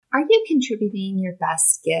Are you contributing your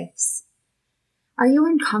best gifts? Are you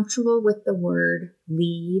uncomfortable with the word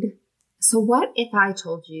lead? So what if I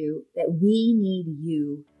told you that we need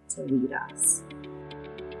you to lead us?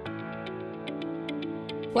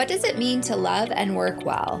 What does it mean to love and work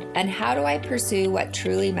well? And how do I pursue what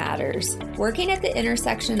truly matters? Working at the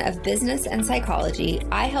intersection of business and psychology,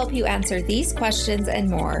 I help you answer these questions and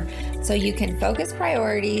more so you can focus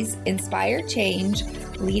priorities, inspire change,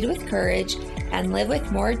 lead with courage, and live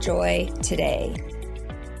with more joy today.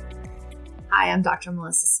 Hi, I'm Dr.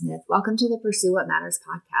 Melissa Smith. Welcome to the Pursue What Matters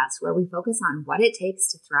podcast, where we focus on what it takes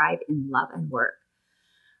to thrive in love and work.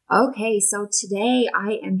 Okay, so today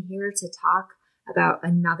I am here to talk about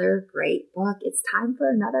another great book. It's time for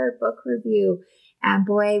another book review. And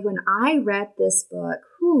boy, when I read this book,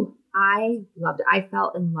 I loved it. I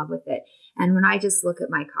fell in love with it. And when I just look at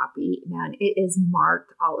my copy, man, it is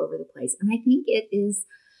marked all over the place. And I think it is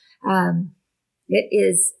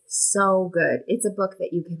so good. It's a book that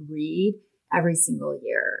you can read every single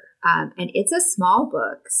year. And it's a small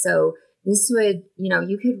book. So this would,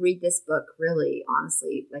 you could read this book really,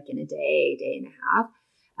 honestly, like in a day and a half.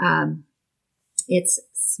 It's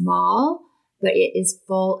small, but it is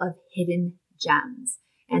full of hidden gems.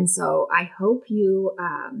 And so I hope you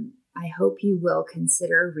will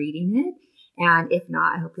consider reading it. And if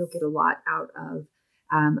not, I hope you'll get a lot out of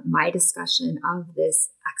my discussion of this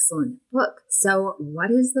excellent book. So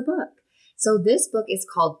what is the book? So this book is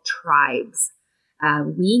called Tribes.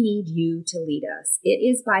 We Need You to Lead Us. It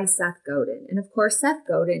is by Seth Godin. And of course, Seth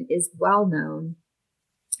Godin is well known.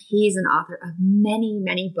 He's an author of many,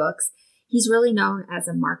 many books. He's really known as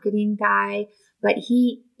a marketing guy, but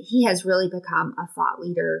he has really become a thought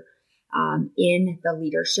leader in the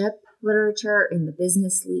leadership literature, in the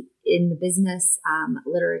business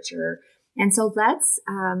literature. And so let's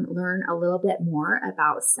learn a little bit more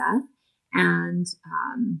about Seth and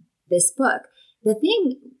this book. The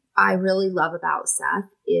thing I really love about Seth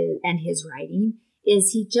and his writing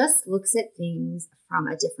is he just looks at things from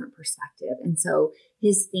a different perspective. And so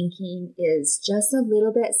his thinking is just a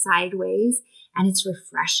little bit sideways, and it's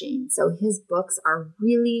refreshing. So his books are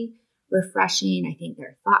really refreshing. I think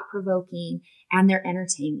they're thought-provoking and they're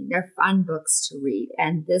entertaining. They're fun books to read,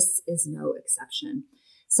 and this is no exception.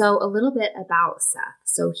 So a little bit about Seth.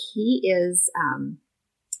 So he is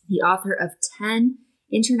the author of 10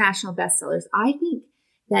 international bestsellers. I think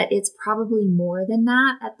that it's probably more than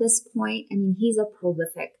that at this point. I mean, he's a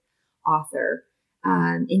prolific author,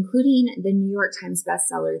 including the New York Times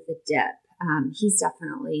bestseller, The Dip. He's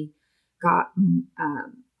definitely got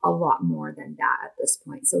a lot more than that at this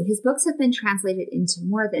point. So his books have been translated into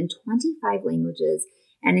more than 25 languages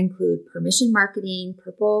and include Permission Marketing,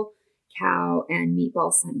 Purple Cow, and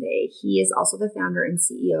Meatball Sunday. He is also the founder and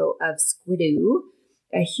CEO of Squidoo,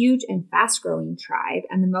 a huge and fast-growing tribe,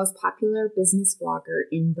 and the most popular business blogger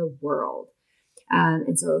in the world.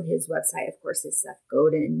 And so his website, of course, is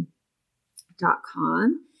sethgodin.com.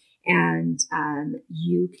 And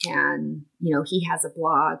you can, he has a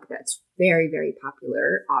blog that's very, very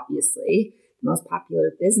popular, obviously, the most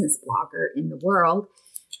popular business blogger in the world.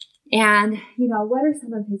 And, what are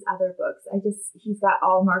some of his other books? He's got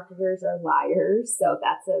All Marketers Are Liars. So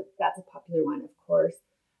that's a popular one, of course.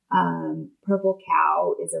 Purple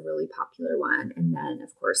Cow is a really popular one. And then,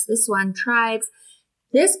 of course, this one, Tribes.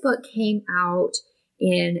 This book came out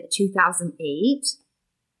in 2008,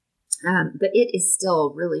 but it is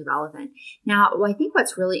still really relevant. Now, I think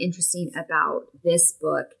what's really interesting about this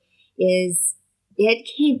book is it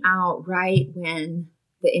came out right when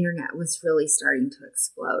the internet was really starting to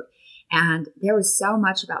explode. And there was so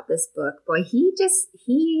much about this book. Boy, he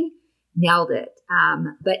nailed it.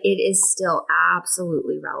 But it is still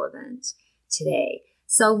absolutely relevant today.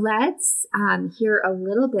 So let's hear a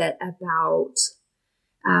little bit about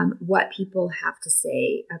what people have to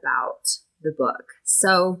say about the book.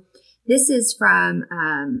 So this is from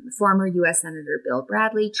former U.S. Senator Bill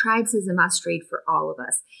Bradley. Tribes is a must-read for all of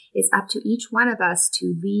us. It's up to each one of us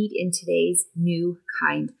to lead in today's new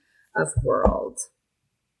kind of world.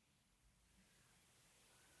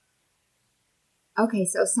 Okay,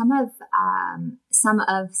 so some of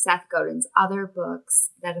Seth Godin's other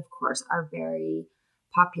books that, of course, are very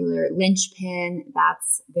popular. Linchpin,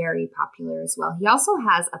 that's very popular as well. He also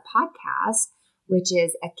has a podcast, which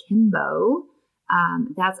is Akimbo.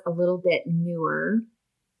 That's a little bit newer.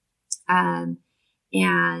 And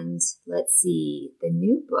let's see, the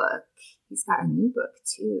new book. He's got a new book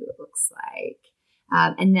too, it looks like.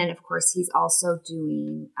 And then, of course, he's also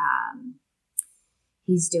doing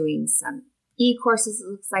some e-courses, it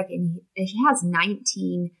looks like, and he has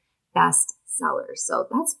 19 bestsellers. So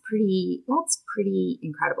that's pretty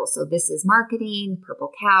incredible. So this is Marketing,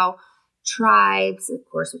 Purple Cow, Tribes, of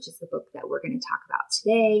course, which is the book that we're going to talk about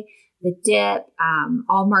today. The Dip,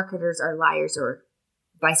 All Marketers Are Liars, or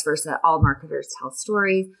vice versa, All Marketers Tell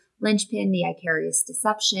Stories. Linchpin, The Icarius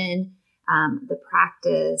Deception, The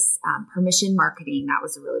Practice, Permission Marketing, that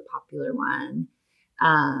was a really popular one.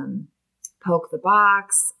 Poke the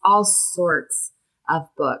Box, all sorts of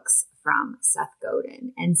books from Seth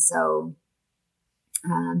Godin. And so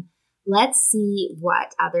let's see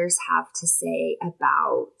what others have to say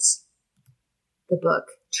about the book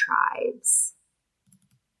Tribes.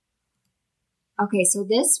 Okay, so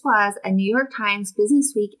this was a New York Times,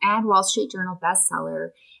 Business Week, and Wall Street Journal bestseller,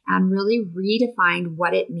 and really redefined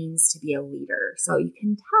what it means to be a leader. So you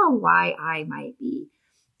can tell why I might be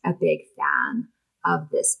a big fan of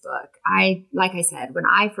this book. Like I said, when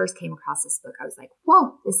I first came across this book, I was like,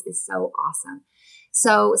 whoa, this is so awesome.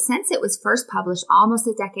 So since it was first published almost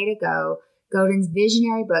a decade ago, Godin's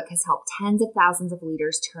visionary book has helped tens of thousands of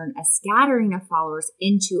leaders turn a scattering of followers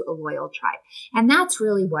into a loyal tribe. And that's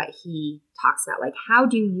really what he talks about. Like, how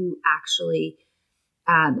do you actually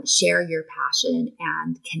share your passion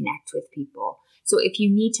and connect with people? So if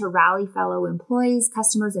you need to rally fellow employees,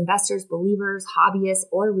 customers, investors, believers, hobbyists,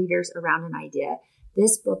 or readers around an idea,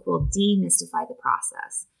 this book will demystify the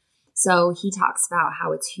process. So he talks about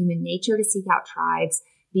how it's human nature to seek out tribes,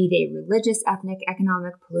 be they religious, ethnic,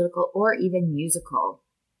 economic, political, or even musical.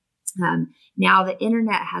 Now the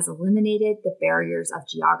internet has eliminated the barriers of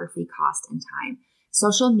geography, cost, and time.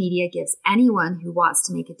 Social media gives anyone who wants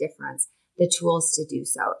to make a difference the tools to do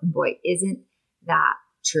so. And boy, isn't that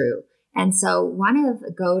true? And so one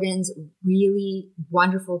of Godin's really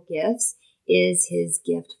wonderful gifts is his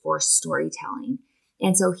gift for storytelling.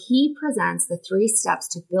 And so he presents the 3 steps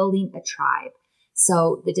to building a tribe.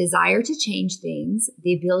 So the desire to change things,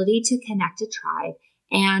 the ability to connect a tribe,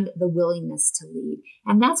 and the willingness to lead.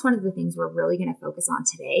 And that's one of the things we're really going to focus on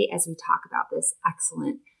today as we talk about this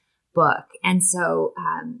excellent book. And so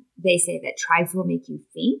they say that tribes will make you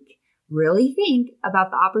think, really think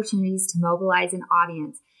about the opportunities to mobilize an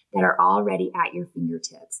audience that are already at your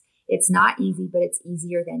fingertips. It's not easy, but it's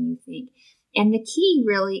easier than you think. And the key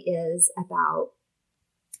really is about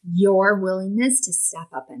your willingness to step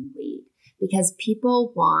up and lead, because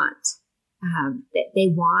people want, they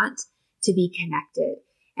want to be connected.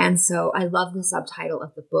 And so I love the subtitle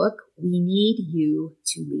of the book, We Need You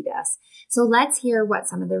to Lead Us. So let's hear what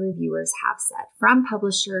some of the reviewers have said from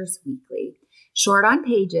Publishers Weekly. Short on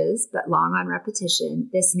pages, but long on repetition,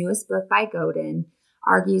 this newest book by Godin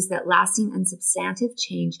argues that lasting and substantive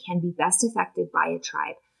change can be best effected by a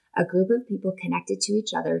tribe, a group of people connected to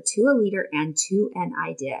each other, to a leader, and to an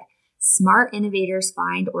idea. Smart innovators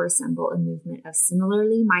find or assemble a movement of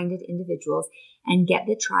similarly minded individuals and get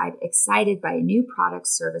the tribe excited by a new product,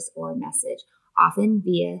 service, or message, often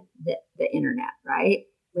via the internet, right?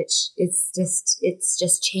 Which it's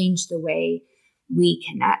just changed the way we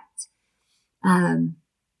connect. And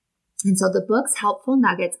so the book's helpful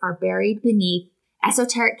nuggets are buried beneath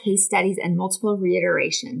esoteric case studies and multiple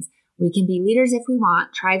reiterations. We can be leaders if we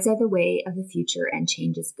want. Tribes are the way of the future, and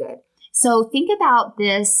change is good. So think about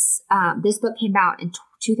this. This book came out in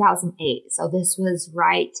 2008. So this was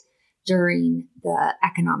right during the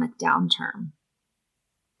economic downturn.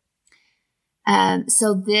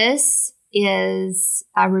 So this is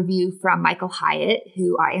a review from Michael Hyatt,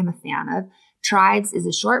 who I am a fan of. Tribes is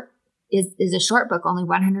a short book, only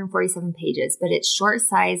 147 pages, but its short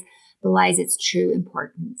size belies its true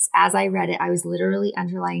importance. As I read it, I was literally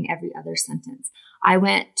underlining every other sentence. I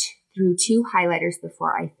went through 2 highlighters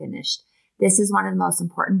before I finished. This is one of the most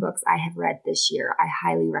important books I have read this year. I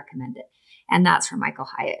highly recommend it. And that's from Michael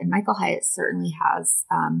Hyatt. And Michael Hyatt certainly has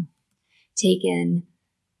taken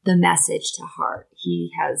the message to heart.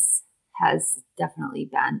 He has definitely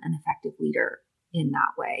been an effective leader in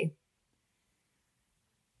that way.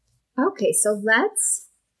 Okay, so let's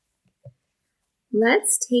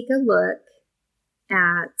take a look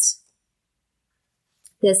at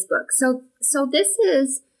this book. So this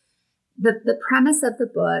is the premise of the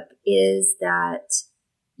book is that,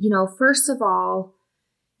 first of all,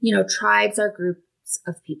 tribes are groups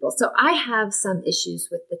of people. So I have some issues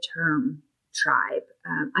with the term tribe.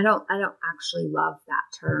 I don't actually love that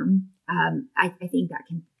term. I think that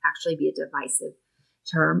can actually be a divisive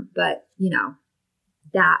term, but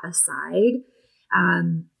that aside,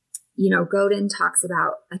 Godin talks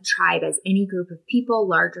about a tribe as any group of people,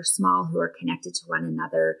 large or small, who are connected to one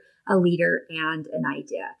another, a leader, and an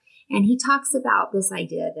idea. And he talks about this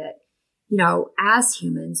idea that, as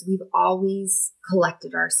humans, we've always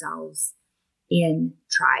collected ourselves in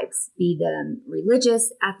tribes, be them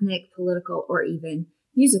religious, ethnic, political, or even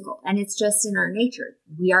musical. And it's just in our nature.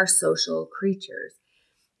 We are social creatures.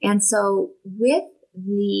 And so with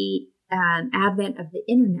the advent of the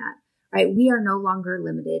internet, right, we are no longer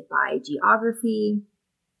limited by geography,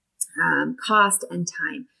 cost, and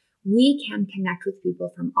time. We can connect with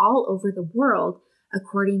people from all over the world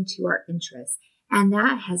according to our interests. And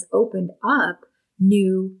that has opened up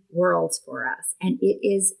new worlds for us. And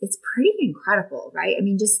it's pretty incredible, right? I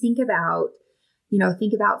mean, just think about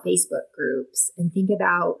Facebook groups and think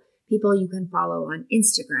about people you can follow on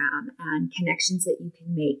Instagram and connections that you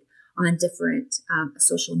can make on different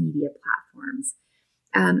social media platforms.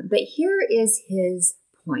 But here is his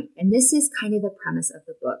point, and this is kind of the premise of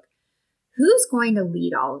the book. Who's going to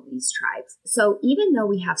lead all of these tribes? So even though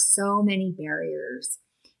we have so many barriers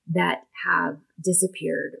that have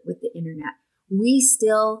disappeared with the internet, we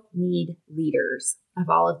still need leaders of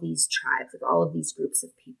all of these tribes, of all of these groups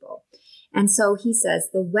of people. And so he says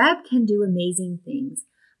the web can do amazing things,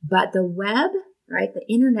 but the web, right, the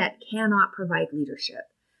internet cannot provide leadership.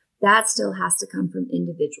 That still has to come from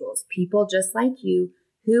individuals, people just like you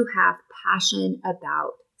who have passion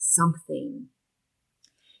about something.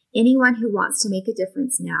 Anyone who wants to make a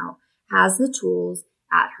difference now has the tools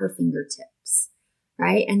at her fingertips,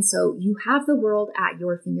 right? And so you have the world at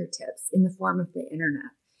your fingertips in the form of the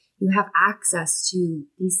internet. You have access to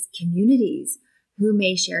these communities who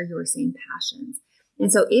may share your same passions.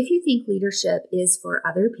 And so if you think leadership is for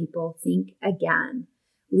other people, think again.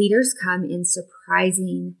 Leaders come in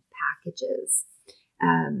surprising packages.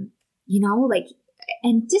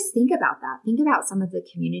 And just think about that. Think about some of the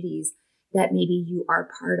communities that maybe you are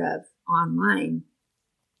part of online,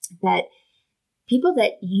 that people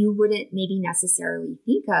that you wouldn't maybe necessarily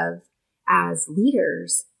think of as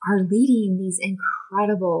leaders are leading these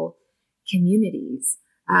incredible communities.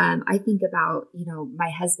 I think about, my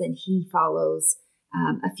husband, he follows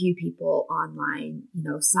a few people online,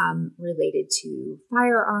 some related to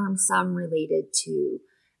firearms, some related to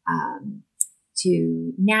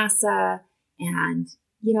NASA. And,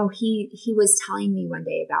 he was telling me one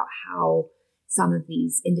day about how some of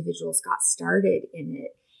these individuals got started in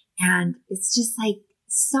it. And it's just like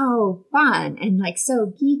so fun and like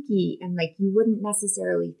so geeky. And like you wouldn't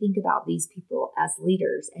necessarily think about these people as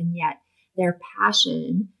leaders. And yet their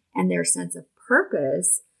passion and their sense of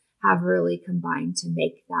purpose have really combined to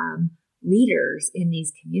make them leaders in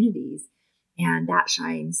these communities. And that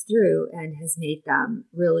shines through and has made them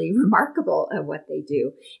really remarkable at what they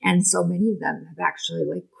do. And so many of them have actually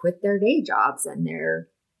quit their day jobs and they're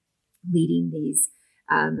leading these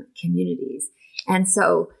communities. And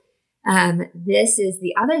so this is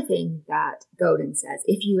the other thing that Godin says.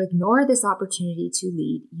 If you ignore this opportunity to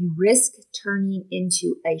lead, you risk turning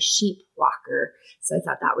into a sheep walker. So I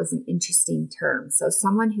thought that was an interesting term. So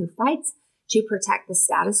someone who fights to protect the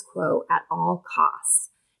status quo at all costs,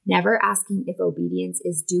 never asking if obedience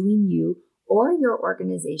is doing you or your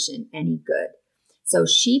organization any good. So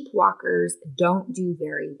sheep walkers don't do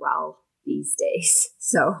very well these days.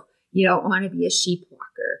 So you don't want to be a sheep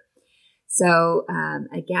walker. So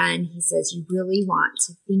again, he says you really want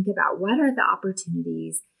to think about what are the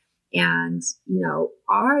opportunities and,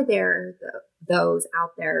 are there those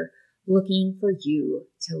out there looking for you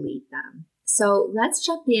to lead them? So let's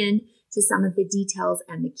jump in to some of the details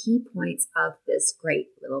and the key points of this great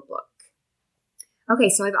little book. Okay,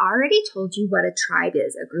 so I've already told you what a tribe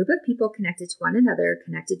is, a group of people connected to one another,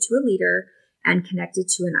 connected to a leader, and connected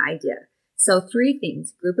to an idea. So 3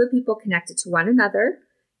 things: group of people connected to one another,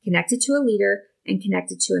 connected to a leader, and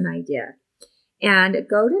connected to an idea. And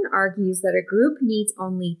Godin argues that a group needs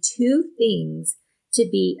only 2 things to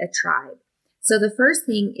be a tribe. So the first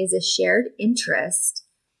thing is a shared interest,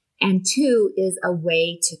 and 2 is a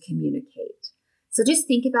way to communicate. So just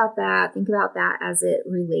think about that. Think about that as it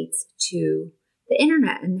relates to the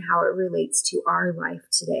internet and how it relates to our life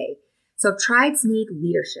today. So tribes need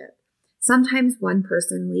leadership. Sometimes one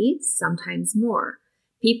person leads, sometimes more.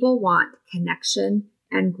 People want connection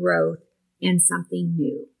and growth and something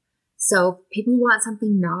new. So people want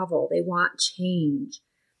something novel. They want change.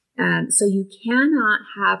 So you cannot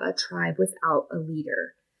have a tribe without a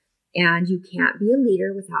leader. And you can't be a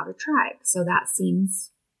leader without a tribe. So that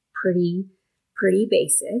seems pretty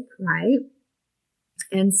basic, right?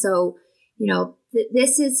 And so,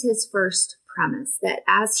 this is his first premise, that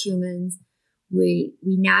as humans, we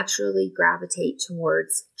naturally gravitate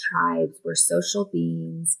towards tribes. We're social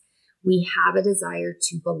beings. We have a desire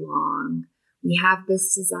to belong. We have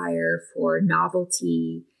this desire for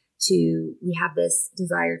novelty. We have this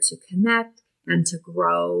desire to connect and to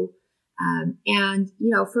grow. And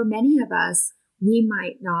for many of us, we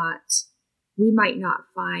might not we might not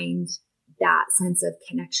find that sense of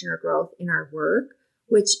connection or growth in our work,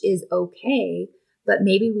 which is okay, but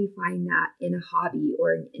maybe we find that in a hobby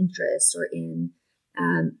or an interest or in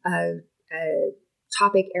a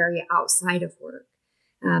topic area outside of work.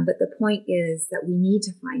 But the point is that we need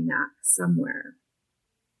to find that somewhere.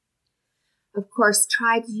 Of course,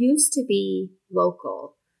 tribes used to be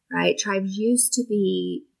local, right? Tribes used to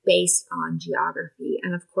be based on geography.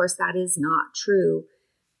 And of course, that is not true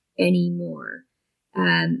anymore.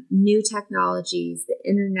 New technologies, the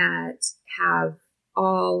internet, have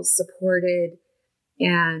all supported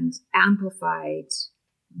and amplified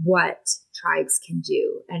what tribes can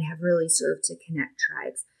do and have really served to connect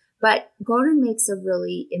tribes. But Godin makes a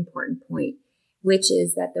really important point, which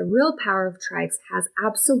is that the real power of tribes has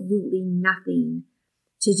absolutely nothing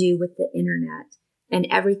to do with the internet and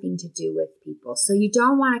everything to do with people. So you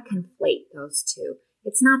don't want to conflate those two.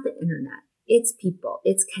 It's not the internet, it's people,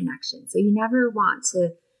 it's connection. So you never want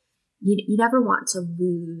to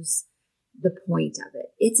lose the point of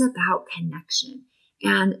it. It's about connection.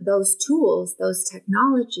 And those tools, those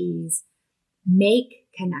technologies make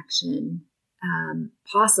connection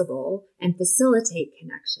possible and facilitate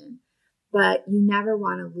connection. But you never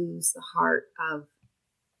want to lose the heart of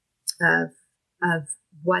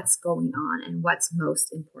what's going on and what's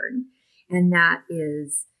most important. And that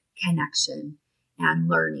is connection and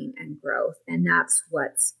learning and growth. And that's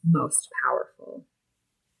what's most powerful.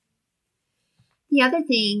 The other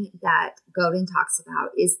thing that Godin talks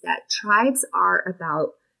about is that tribes are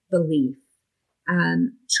about belief.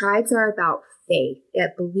 Tribes are about faith, a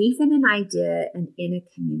belief in an idea and in a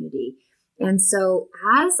community. And so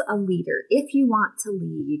as a leader, if you want to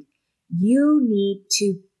lead, you need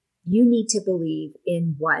to believe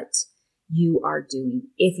in what you are doing.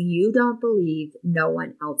 If you don't believe, no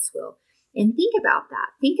one else will. And think about that.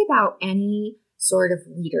 Think about any sort of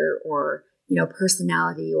leader or,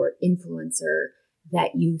 personality or influencer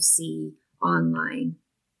that you see online.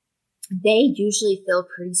 They usually feel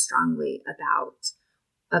pretty strongly about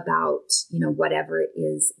whatever it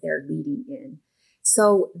is they're leading in.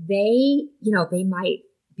 So they might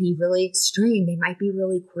be really extreme, they might be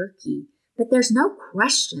really quirky, but there's no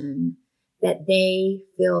question that they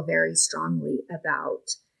feel very strongly about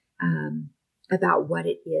what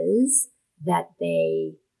it is that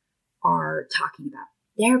they are talking about.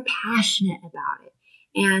 They're passionate about it,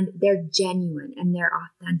 and they're genuine and they're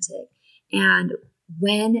authentic. And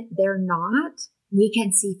when they're not, we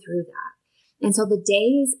can see through that. And so the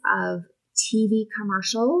days of TV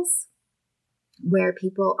commercials where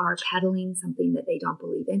people are peddling something that they don't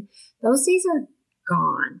believe in, those days are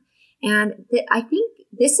gone. And I think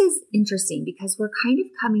this is interesting because we're kind of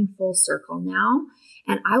coming full circle now.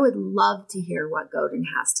 And I would love to hear what Godin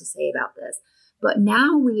has to say about this. But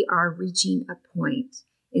now we are reaching a point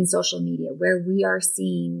in social media where we are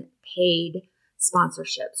seeing paid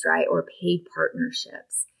sponsorships, right? Or paid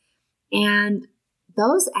partnerships. And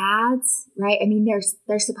those ads, right? I mean,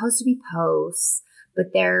 they're supposed to be posts,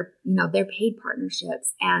 but they're paid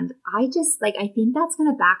partnerships. And I think that's going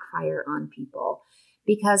to backfire on people,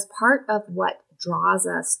 because part of what draws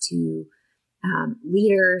us to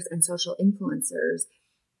leaders and social influencers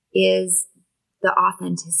is the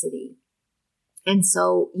authenticity. And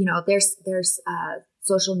so, there's a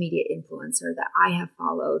social media influencer that I have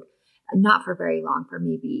followed, not for very long, for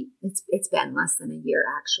maybe it's been less than a year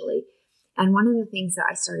actually. And one of the things that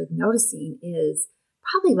I started noticing is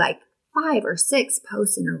probably like 5 or 6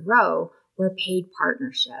 posts in a row were paid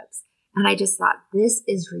partnerships. And I just thought, this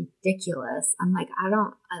is ridiculous. I'm like, I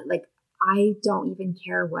don't even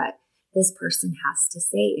care what this person has to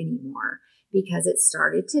say anymore, because it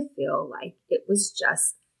started to feel like it was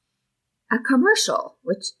just a commercial,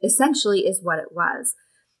 which essentially is what it was.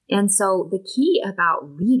 And so the key about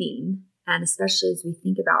leading, and especially as we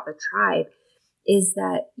think about a tribe, is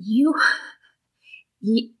that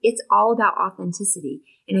it's all about authenticity.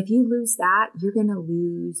 And if you lose that, you're going to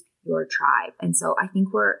lose your tribe. And so I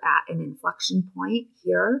think we're at an inflection point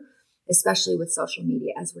here, especially with social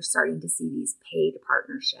media, as we're starting to see these paid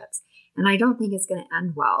partnerships. And I don't think it's going to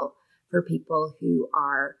end well for people who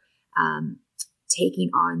are taking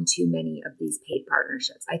on too many of these paid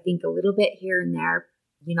partnerships. I think a little bit here and there,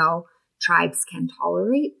 tribes can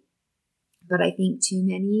tolerate, but I think too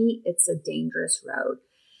many, it's a dangerous road.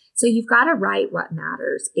 So you've got to write what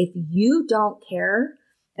matters. If you don't care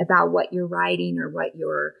about what you're writing or what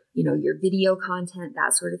your video content,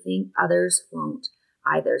 that sort of thing, others won't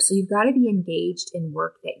either. So you've got to be engaged in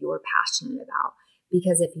work that you're passionate about,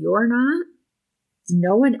 because if you're not,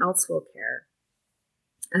 no one else will care.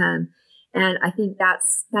 And I think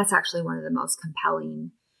that's actually one of the most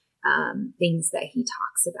compelling things that he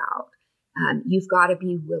talks about, You've got to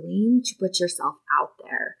be willing to put yourself out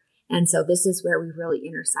there. And so this is where we really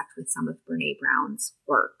intersect with some of Brene Brown's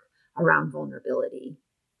work around vulnerability,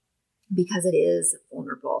 because it is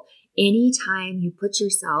vulnerable. Anytime you put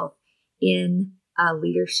yourself in a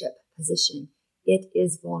leadership position, it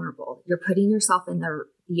is vulnerable. You're putting yourself in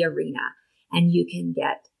the arena, and you can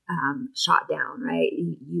get shot down, right?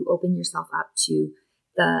 You open yourself up to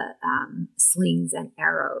the slings and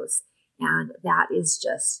arrows, and that is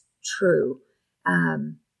just true.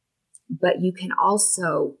 But you can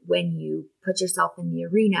also, when you put yourself in the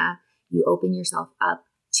arena, you open yourself up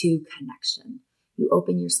to connection. You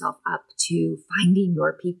open yourself up to finding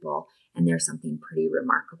your people, and there's something pretty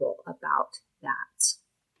remarkable about that.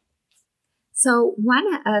 So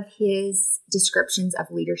one of his descriptions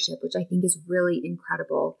of leadership, which I think is really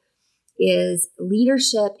incredible, is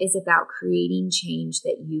leadership is about creating change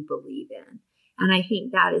that you believe in. And I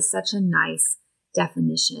think that is such a nice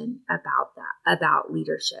definition about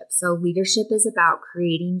leadership. So leadership is about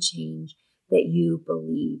creating change that you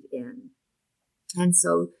believe in. And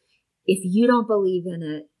so if you don't believe in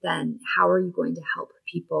it, then how are you going to help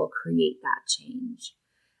people create that change?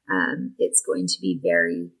 It's going to be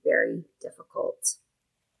very, very difficult.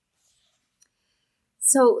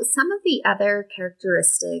 So some of the other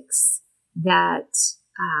characteristics that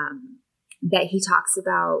he talks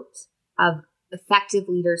about of effective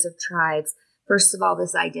leaders of tribes, first of all,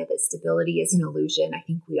 this idea that stability is an illusion. I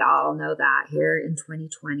think we all know that here in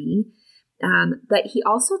 2020. But he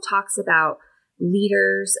also talks about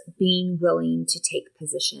leaders being willing to take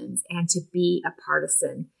positions and to be a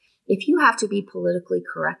partisan. If you have to be politically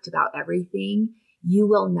correct about everything, you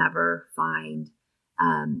will never find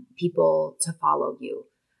people to follow you.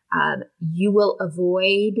 You will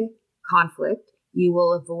avoid conflict. You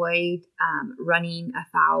will avoid running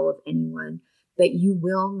afoul of anyone, but you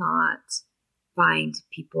will not find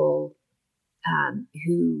people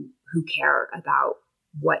who care about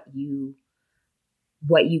what you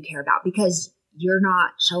care about, because you're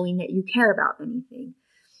not showing that you care about anything.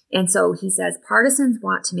 And so he says, partisans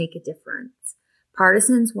want to make a difference.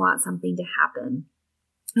 Partisans want something to happen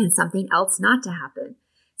and something else not to happen.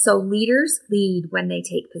 So leaders lead when they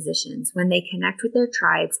take positions, when they connect with their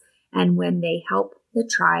tribes, and when they help the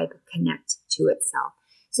tribe connect to itself.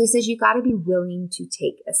 So he says, you got to be willing to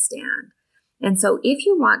take a stand. And so if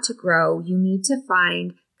you want to grow, you need to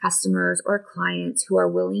find customers or clients who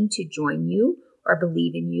are willing to join you or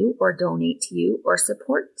believe in you or donate to you or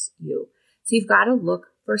support you. So you've got to look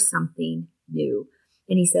for something new.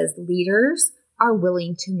 And he says leaders are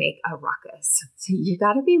willing to make a ruckus. So you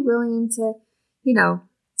got to be willing to,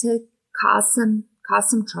 to cause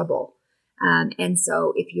some trouble. And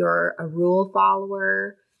so if you're a rule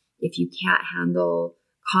follower, if you can't handle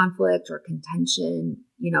conflict or contention,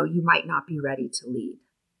 you might not be ready to lead.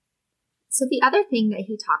 So the other thing that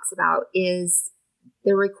he talks about is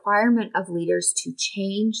the requirement of leaders to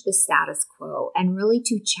change the status quo and really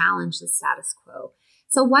to challenge the status quo.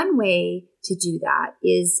 So one way to do that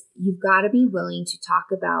is you've got to be willing to talk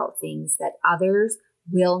about things that others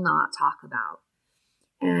will not talk about.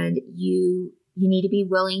 And you need to be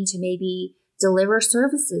willing to maybe deliver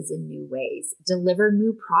services in new ways, deliver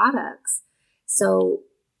new products. So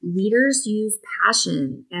leaders use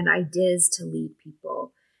passion and ideas to lead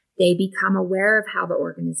people. They become aware of how the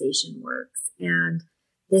organization works, and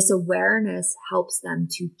this awareness helps them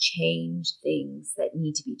to change things that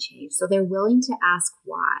need to be changed. So they're willing to ask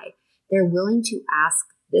why. They're willing to ask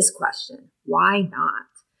this question, why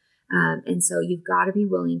not? And so you've got to be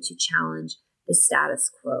willing to challenge the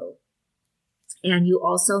status quo. And you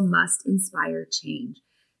also must inspire change.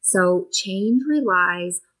 So change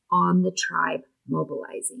relies on the tribe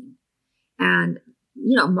mobilizing. And,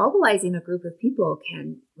 mobilizing a group of people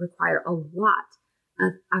can require a lot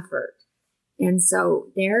of effort. And so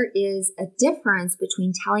there is a difference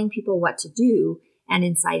between telling people what to do and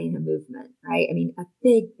inciting a movement, right? I mean, a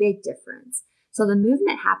big, big difference. So the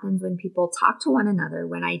movement happens when people talk to one another,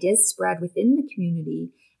 when ideas spread within the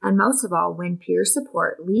community, and most of all, when peer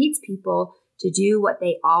support leads people to do what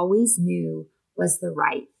they always knew was the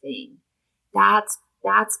right thing. That's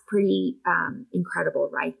pretty incredible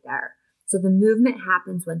right there. So the movement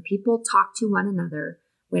happens when people talk to one another,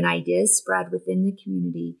 when ideas spread within the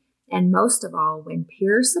community, and most of all, when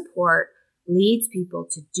peer support leads people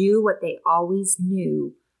to do what they always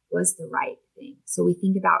knew was the right thing. So we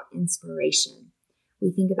think about inspiration.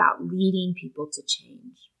 We think about leading people to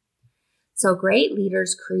change. So great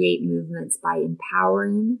leaders create movements by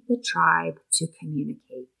empowering the tribe to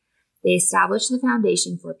communicate. They establish the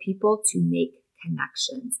foundation for people to make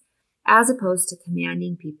connections, as opposed to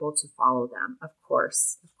commanding people to follow them. Of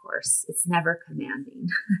course, it's never commanding.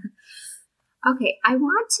 Okay, I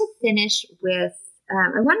want to finish with,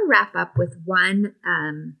 I want to wrap up with one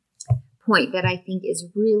point that I think is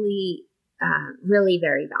really, really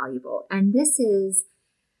very valuable. And this is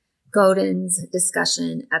Godin's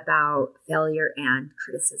discussion about failure and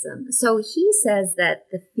criticism. So he says that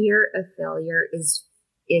the fear of failure is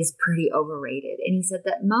pretty overrated. And he said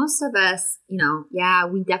that most of us,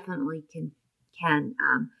 we definitely can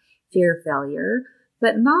fear failure,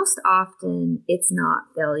 but most often it's not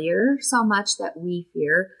failure so much that we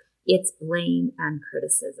fear, it's blame and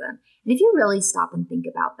criticism. And if you really stop and think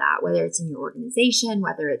about that, whether it's in your organization,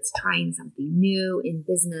 whether it's trying something new in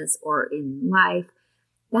business or in life,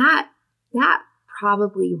 that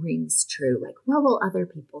probably rings true. Like, what will other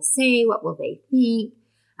people say? What will they think?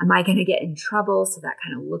 Am I going to get in trouble? So that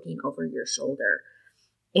kind of looking over your shoulder.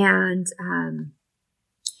 And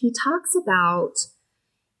he talks about,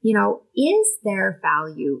 is there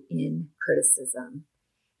value in criticism?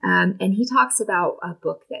 And he talks about a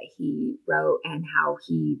book that he wrote and how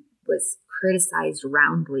he was criticized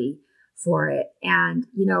roundly for it. And,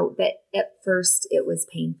 that at first it was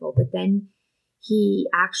painful, but then he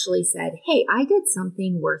actually said, hey, I did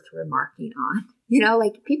something worth remarking on.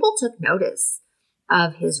 Like people took notice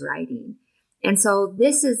of his writing. And so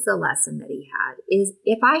this is the lesson that he had, is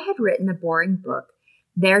if I had written a boring book,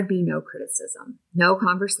 there'd be no criticism, no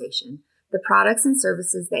conversation. The products and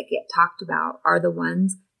services that get talked about are the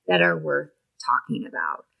ones that are worth talking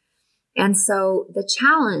about. And so the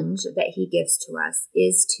challenge that he gives to us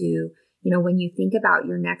is to, when you think about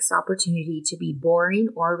your next opportunity to be boring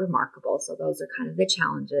or remarkable, so those are kind of the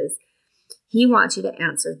challenges, he wants you to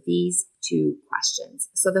answer these two questions.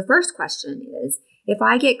 So the first question is, if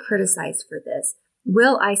I get criticized for this,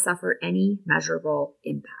 will I suffer any measurable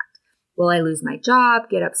impact? Will I lose my job,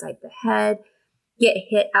 get hit upside the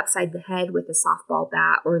head with a softball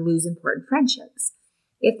bat, or lose important friendships?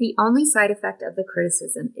 If the only side effect of the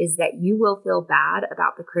criticism is that you will feel bad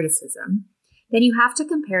about the criticism, then you have to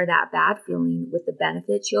compare that bad feeling with the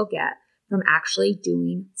benefits you'll get from actually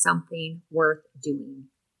doing something worth doing.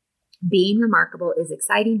 Being remarkable is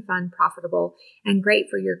exciting, fun, profitable, and great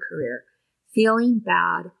for your career. Feeling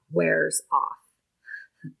bad wears off.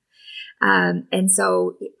 And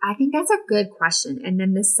so I think that's a good question. And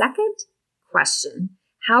then the second question,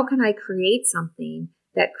 how can I create something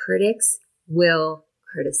that critics will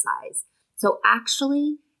criticize? So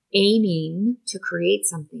actually aiming to create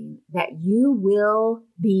something that you will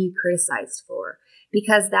be criticized for,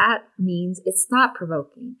 because that means it's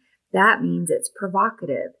thought-provoking. That means it's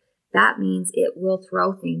provocative. That means it will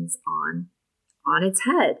throw things on its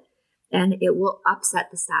head, and it will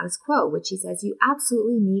upset the status quo, which he says you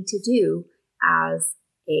absolutely need to do as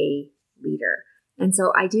a leader. And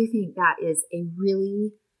so I do think that is a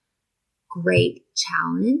really great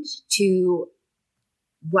challenge to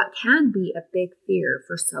what can be a big fear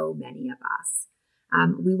for so many of us.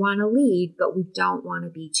 We want to lead, but we don't want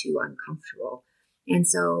to be too uncomfortable. And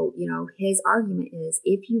so, his argument is,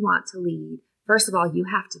 if you want to lead, first of all, you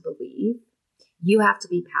have to believe, you have to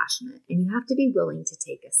be passionate, and you have to be willing to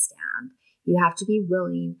take a stand. You have to be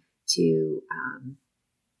willing to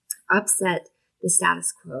upset the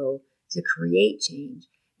status quo, to create change.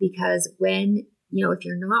 Because when, if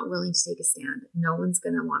you're not willing to take a stand, no one's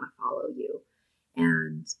going to want to follow you.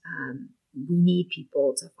 And we need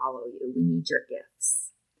people to follow you. We need your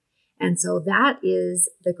gifts. And so that is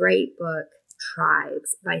the great book,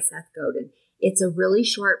 Tribes by Seth Godin. It's a really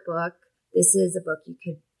short book. This is a book you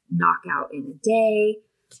could knock out in a day.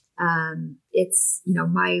 It's,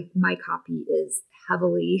 my copy is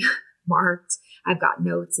heavily marked. I've got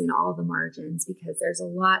notes in all the margins because there's a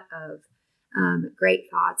lot of great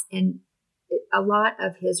thoughts and a lot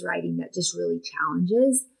of his writing that just really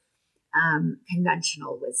challenges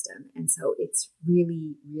conventional wisdom. And so it's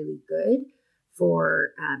really, really good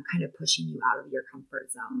for kind of pushing you out of your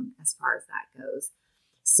comfort zone as far as that goes.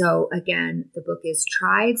 So again, the book is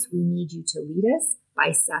Tribes, We Need You to Lead Us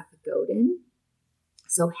by Seth Godin.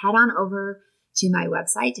 So head on over to my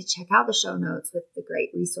website to check out the show notes with the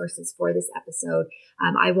great resources for this episode.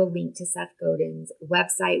 I will link to Seth Godin's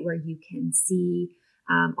website where you can see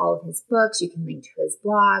all of his books. You can link to his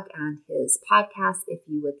blog and his podcast if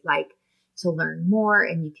you would like to learn more,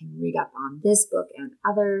 and you can read up on this book and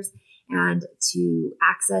others. And to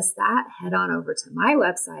access that, head on over to my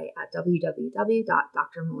website at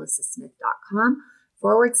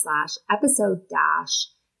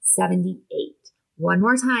www.drmelissasmith.com/episode-78. One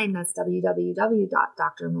more time, that's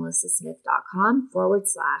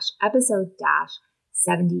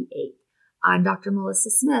www.drmelissasmith.com/episode-78. I'm Dr. Melissa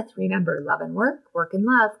Smith. Remember, love and work, work and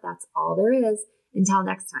love. That's all there is. Until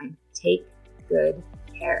next time, take good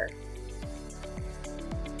care.